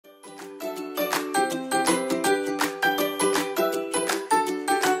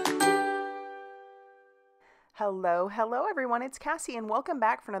Hello everyone, it's Cassie and welcome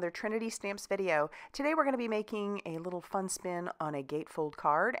back for another Trinity Stamps video. Today we're going to be making a little fun spin on a Gatefold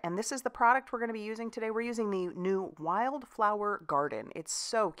card, and this is the product we're going to be using today. We're using the new Wildflower Garden. It's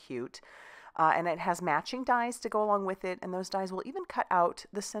so cute, and it has matching dies to go along with it, and those dies will even cut out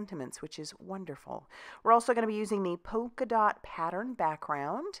the sentiments, which is wonderful. We're also going to be using the Polkadot pattern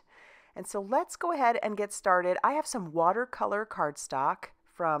background, and so let's go ahead and get started. I have some watercolor cardstock.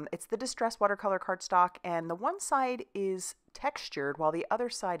 It's the Distress Watercolor cardstock, and the one side is textured while the other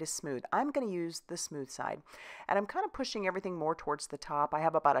side is smooth. I'm going to use the smooth side, and I'm kind of pushing everything more towards the top. I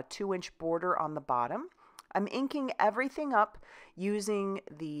have about a 2-inch border on the bottom. I'm inking everything up using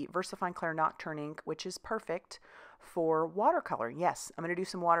the VersaFine Clair Nocturne ink, which is perfect for watercoloring. Yes, I'm going to do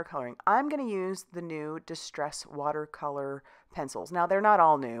some watercoloring. I'm going to use the new Distress Watercolor Pencils. Now, they're not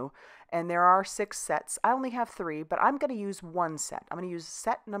all new, and there are 6 sets. I only have 3, but I'm going to use one set. I'm going to use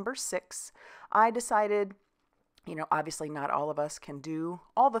set number 6. I decided, obviously not all of us can do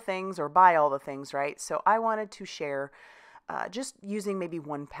all the things or buy all the things, right? So I wanted to share just using maybe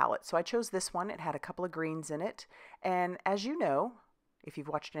one palette. So I chose this one. It had a couple of greens in it. And as you know, if you've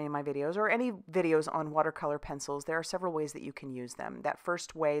watched any of my videos or any videos on watercolor pencils, there are several ways that you can use them. That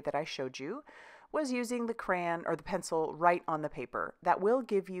first way that I showed you was using the crayon or the pencil right on the paper. That will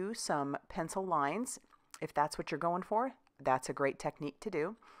give you some pencil lines. If that's what you're going for, that's a great technique to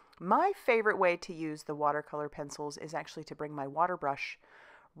do. My favorite way to use the watercolor pencils is actually to bring my water brush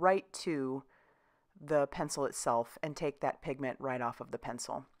right to the pencil itself and take that pigment right off of the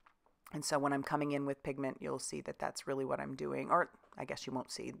pencil. And so when I'm coming in with pigment, you'll see that that's really what I'm doing. Or I guess you won't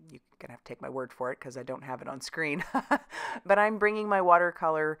see. You're going to have to take my word for it because I don't have it on screen. But I'm bringing my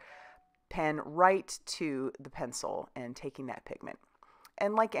watercolor pen right to the pencil and taking that pigment.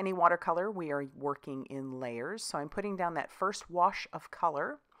 And like any watercolor, we are working in layers. So I'm putting down that first wash of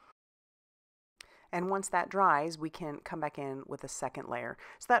color. And once that dries, we can come back in with a second layer.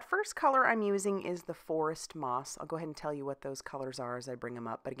 So that first color I'm using is the Forest Moss. I'll go ahead and tell you what those colors are as I bring them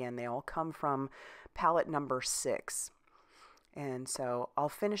up. But again, they all come from palette number 6. And so I'll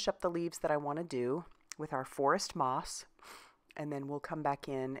finish up the leaves that I want to do with our Forest Moss. And then we'll come back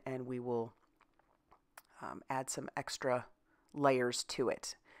in and we will add some extra layers to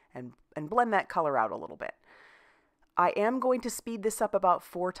it and blend that color out a little bit. I am going to speed this up about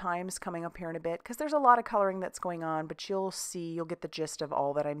 4 times coming up here in a bit because there's a lot of coloring that's going on, but you'll get the gist of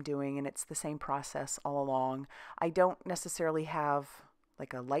all that I'm doing, and it's the same process all along. I don't necessarily have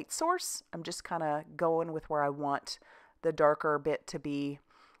like a light source. I'm just kind of going with where I want the darker bit to be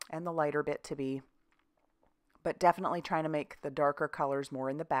and the lighter bit to be, but definitely trying to make the darker colors more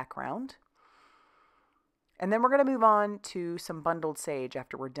in the background. And then we're going to move on to some bundled sage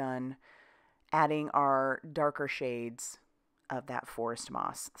after we're done adding our darker shades of that Forest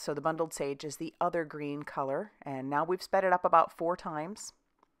Moss. So the bundled sage is the other green color, and now we've sped it up about 4 times.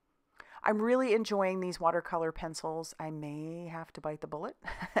 I'm really enjoying these watercolor pencils. I may have to bite the bullet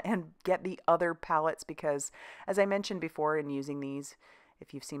and get the other palettes because, as I mentioned before in using these,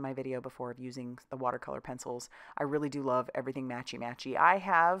 if you've seen my video before of using the watercolor pencils, I really do love everything matchy-matchy. I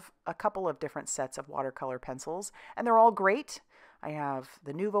have a couple of different sets of watercolor pencils, and they're all great. I have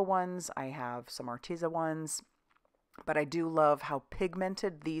the Nuvo ones, I have some Arteza ones, but I do love how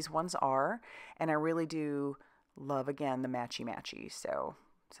pigmented these ones are, and I really do love, again, the matchy-matchy. So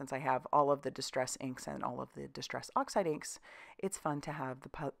since I have all of the Distress inks and all of the Distress Oxide inks, it's fun to have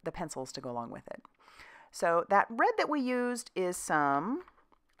the pencils to go along with it. So that red that we used is some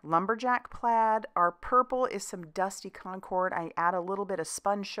Lumberjack Plaid. Our purple is some Dusty Concord. I add a little bit of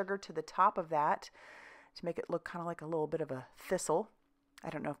spun sugar to the top of that to make it look kind of like a little bit of a thistle. I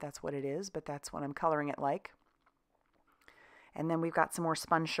don't know if that's what it is, but that's what I'm coloring it like. And then we've got some more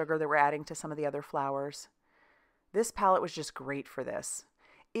spun sugar that we're adding to some of the other flowers. This palette was just great for this.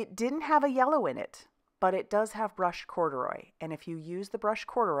 It didn't have a yellow in it, but it does have brushed corduroy. And if you use the brushed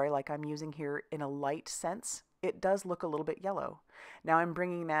corduroy like I'm using here in a light sense, it does look a little bit yellow. Now I'm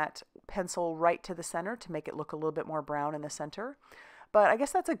bringing that pencil right to the center to make it look a little bit more brown in the center. But I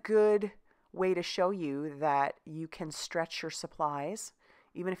guess that's a good way to show you that you can stretch your supplies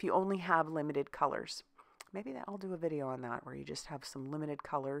even if you only have limited colors. Maybe I'll do a video on that where you just have some limited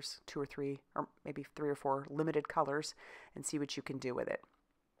colors, 2 or 3 or maybe 3 or 4 limited colors, and see what you can do with it.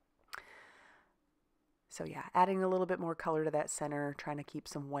 So yeah, adding a little bit more color to that center, trying to keep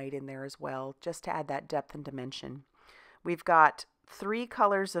some white in there as well, just to add that depth and dimension. We've got 3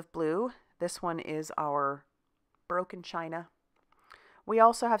 colors of blue. This one is our Broken China. We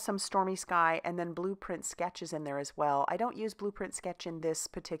also have some Stormy Sky and then Blueprint Sketches in there as well. I don't use Blueprint Sketch in this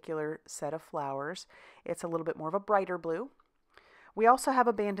particular set of flowers. It's a little bit more of a brighter blue. We also have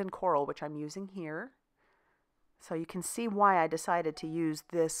Abandoned Coral, which I'm using here. So you can see why I decided to use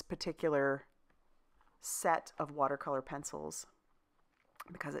this particular set of watercolor pencils,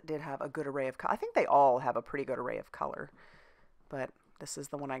 because it did have a good array of color. I think they all have a pretty good array of color, but this is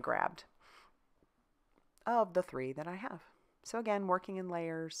the one I grabbed of the 3 that I have. So again, working in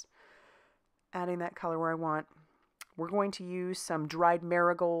layers, adding that color where I want. We're going to use some dried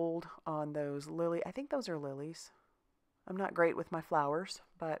marigold on those lily. I think those are lilies. I'm not great with my flowers,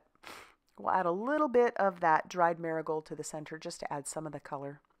 but we'll add a little bit of that dried marigold to the center just to add some of the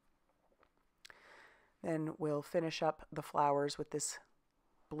color. Then we'll finish up the flowers with this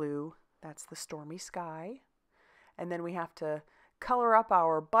blue. That's the stormy sky. And then we have to color up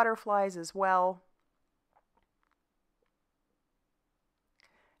our butterflies as well.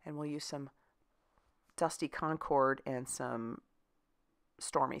 And we'll use some Dusty Concord and some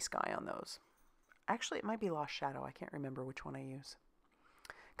Stormy Sky on those. Actually, it might be Lost Shadow. I can't remember which one I use,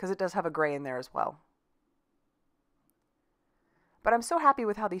 because it does have a gray in there as well. But I'm so happy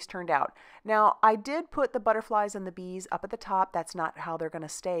with how these turned out. Now, I did put the butterflies and the bees up at the top. That's not how they're going to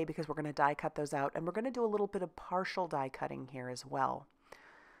stay, because we're going to die cut those out. And we're going to do a little bit of partial die cutting here as well.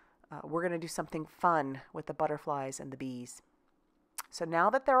 We're going to do something fun with the butterflies and the bees. So now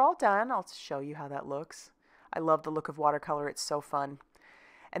that they're all done, I'll show you how that looks. I love the look of watercolor. It's so fun.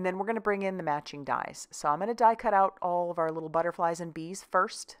 And then we're going to bring in the matching dies. So I'm going to die cut out all of our little butterflies and bees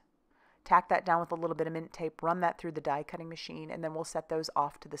first. Tack that down with a little bit of mint tape. Run that through the die cutting machine. And then we'll set those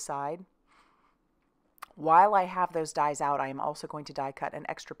off to the side. While I have those dies out, I am also going to die cut an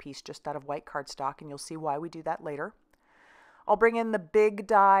extra piece just out of white cardstock. And you'll see why we do that later. I'll bring in the big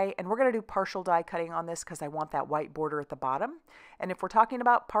die, and we're going to do partial die cutting on this because I want that white border at the bottom. And if we're talking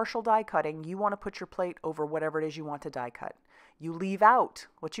about partial die cutting, you want to put your plate over whatever it is you want to die cut. You leave out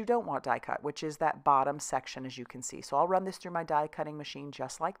what you don't want die cut, which is that bottom section, as you can see. So I'll run this through my die cutting machine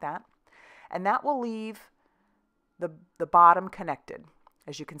just like that. And that will leave the bottom connected,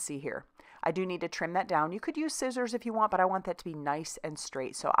 as you can see here. I do need to trim that down. You could use scissors if you want, but I want that to be nice and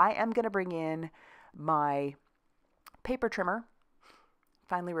straight. So I am going to bring in my paper trimmer.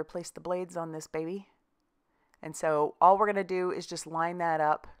 Finally replace the blades on this baby. And so all we're going to do is just line that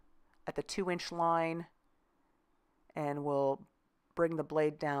up at the 2-inch line, and we'll bring the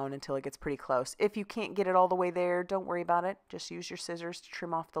blade down until it gets pretty close. If you can't get it all the way there, don't worry about it. Just use your scissors to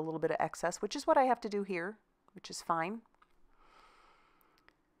trim off the little bit of excess, which is what I have to do here, which is fine.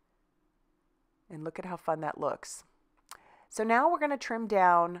 And look at how fun that looks. So now we're going to trim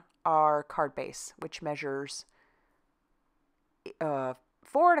down our card base, which measures 4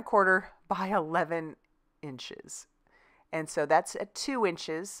 1/4 by 11 inches. And so that's at 2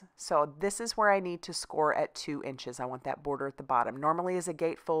 inches. So this is where I need to score at 2 inches. I want that border at the bottom. Normally as a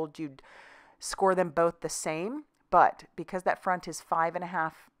gatefold, you'd score them both the same, but because that front is 5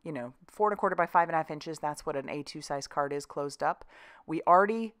 1/2, 4 1/4 by 5 1/2 inches, that's what an A2 size card is closed up. We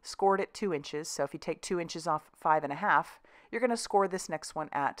already scored at 2 inches. So if you take 2 inches off 5 1/2, you're going to score this next one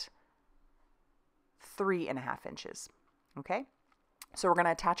at 3 1/2 inches. Okay, so we're going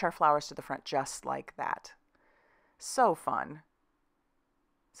to attach our flowers to the front just like that. So fun.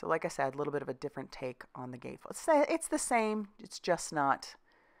 So like I said, a little bit of a different take on the gatefold. It's the same, it's just not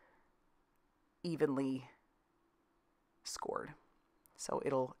evenly scored. So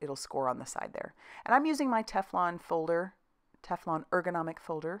it'll score on the side there. And I'm using my Teflon Ergonomic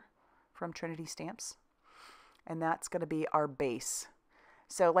Folder from Trinity Stamps. And that's going to be our base.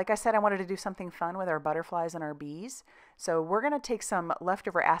 So like I said, I wanted to do something fun with our butterflies and our bees. So we're going to take some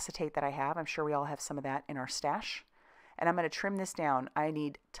leftover acetate that I have. I'm sure we all have some of that in our stash. And I'm going to trim this down. I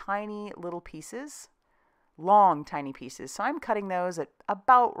need tiny little pieces, long tiny pieces. So I'm cutting those at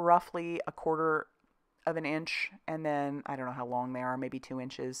about roughly 1/4 of an inch. And then I don't know how long they are, maybe 2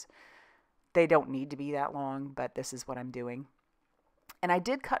 inches. They don't need to be that long, but this is what I'm doing. And I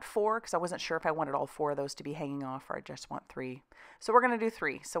did cut 4 because I wasn't sure if I wanted all 4 of those to be hanging off or I just want 3. So we're going to do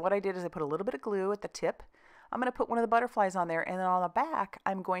 3. So what I did is I put a little bit of glue at the tip. I'm going to put one of the butterflies on there, and then on the back,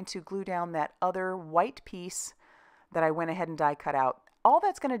 I'm going to glue down that other white piece that I went ahead and die cut out. All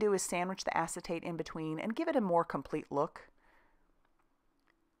that's going to do is sandwich the acetate in between and give it a more complete look.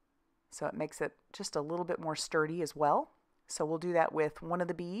 So it makes it just a little bit more sturdy as well. So we'll do that with one of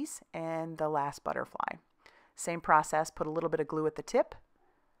the bees and the last butterfly. Same process, put a little bit of glue at the tip,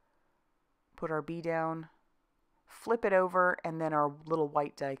 put our bee down, flip it over, and then our little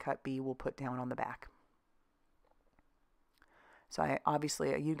white die cut bee we'll put down on the back. So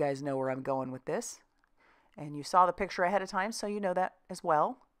obviously you guys know where I'm going with this. And you saw the picture ahead of time, so you know that as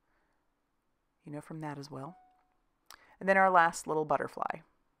well. You know from that as well. And then our last little butterfly.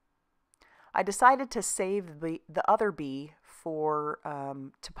 I decided to save the other bee for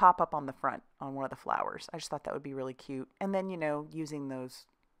to pop up on the front on one of the flowers. I just thought that would be really cute. And then, you know, using those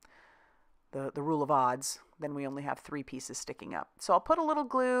the rule of odds, then we only have 3 pieces sticking up. So I'll put a little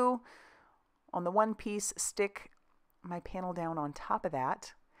glue on the one piece, stick my panel down on top of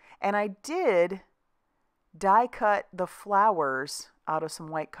that. And I did die cut the flowers out of some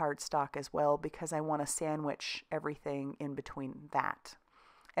white cardstock as well, because I want to sandwich everything in between that.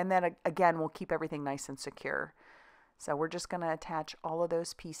 And then again, we'll keep everything nice and secure. So we're just going to attach all of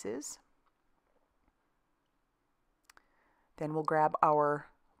those pieces. Then we'll grab our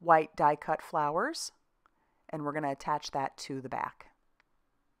white die cut flowers and we're going to attach that to the back.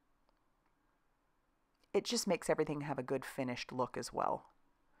 It just makes everything have a good finished look as well.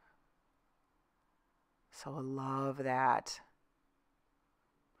 So I love that.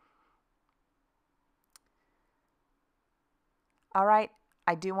 All right,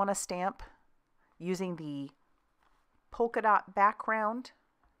 I do want to stamp using the Polkadot background.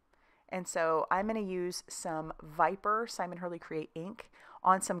 And so I'm going to use some Viper Simon Hurley Create ink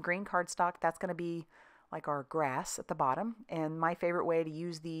on some green cardstock. That's going to be like our grass at the bottom. And my favorite way to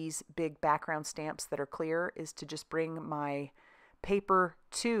use these big background stamps that are clear is to just bring my paper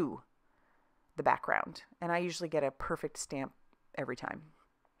to the background. And I usually get a perfect stamp every time.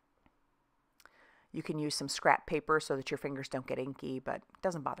 You can use some scrap paper so that your fingers don't get inky, but it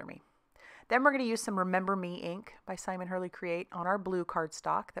doesn't bother me. Then we're going to use some Remember Me ink by Simon Hurley Create on our blue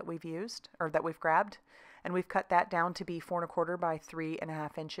cardstock that we've used, or that we've grabbed. And we've cut that down to be 4 1/4 by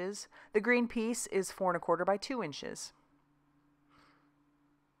 3.5 inches. The green piece is 4 1/4 by 2 inches.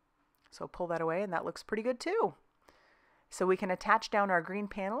 So pull that away and that looks pretty good too. So we can attach down our green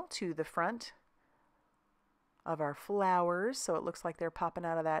panel to the front of our flowers so it looks like they're popping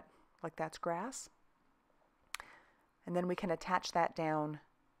out of that, like that's grass. And then we can attach that down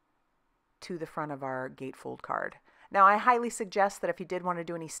to the front of our Gatefold card. Now, I highly suggest that if you did want to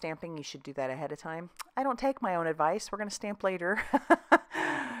do any stamping, you should do that ahead of time. I don't take my own advice. We're going to stamp later.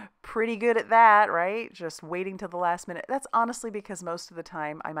 Pretty good at that, right? Just waiting till the last minute. That's honestly because most of the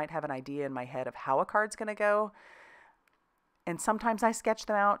time I might have an idea in my head of how a card's going to go. And sometimes I sketch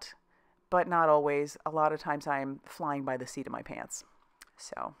them out, but not always. A lot of times I'm flying by the seat of my pants.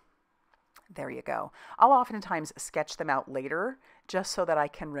 So there you go. I'll oftentimes sketch them out later just so that I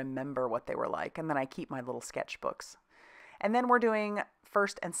can remember what they were like. And then I keep my little sketchbooks. And then we're doing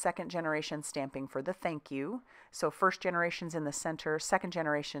 1st and 2nd generation stamping for the thank you. So 1st generation's in the center. 2nd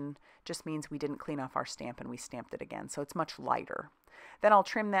generation just means we didn't clean off our stamp and we stamped it again. So it's much lighter. Then I'll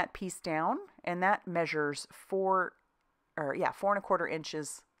trim that piece down, and that measures 4 1/4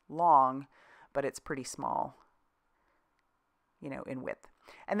 inches long, but it's pretty small, you know, in width.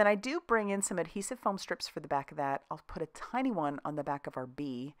 And then I do bring in some adhesive foam strips for the back of that. I'll put a tiny one on the back of our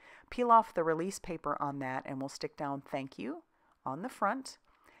bee, peel off the release paper on that, and we'll stick down thank you on the front.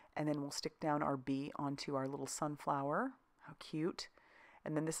 And then we'll stick down our bee onto our little sunflower. How cute.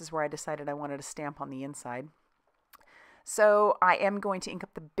 And then this is where I decided I wanted to stamp on the inside. So I am going to ink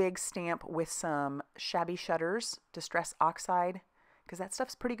up the big stamp with some Shabby Shutters Distress Oxide, because that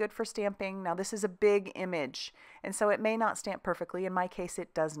stuff's pretty good for stamping. Now this is a big image, and so it may not stamp perfectly. In my case,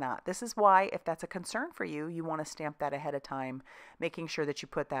 it does not. This is why, if that's a concern for you, you want to stamp that ahead of time, making sure that you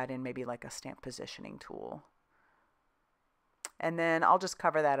put that in maybe like a stamp positioning tool. And then I'll just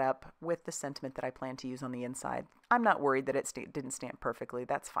cover that up with the sentiment that I plan to use on the inside. I'm not worried that it didn't stamp perfectly.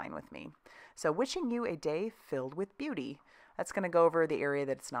 That's fine with me. So wishing you a day filled with beauty. That's going to go over the area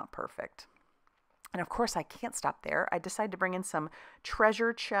that's not perfect. And of course, I can't stop there. I decided to bring in some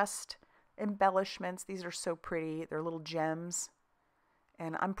treasure chest embellishments. These are so pretty. They're little gems.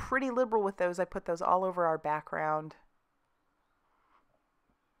 And I'm pretty liberal with those. I put those all over our background.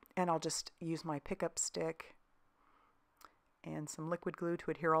 And I'll just use my pickup stick and some liquid glue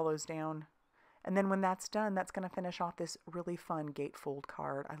to adhere all those down. And then when that's done, that's going to finish off this really fun Gatefold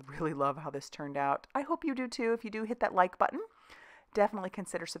card. I really love how this turned out. I hope you do too. If you do, hit that like button. Definitely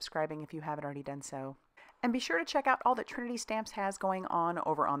consider subscribing if you haven't already done so. And be sure to check out all that Trinity Stamps has going on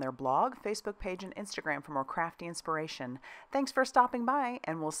over on their blog, Facebook page, and Instagram for more crafty inspiration. Thanks for stopping by,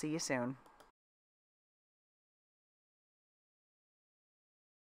 and we'll see you soon.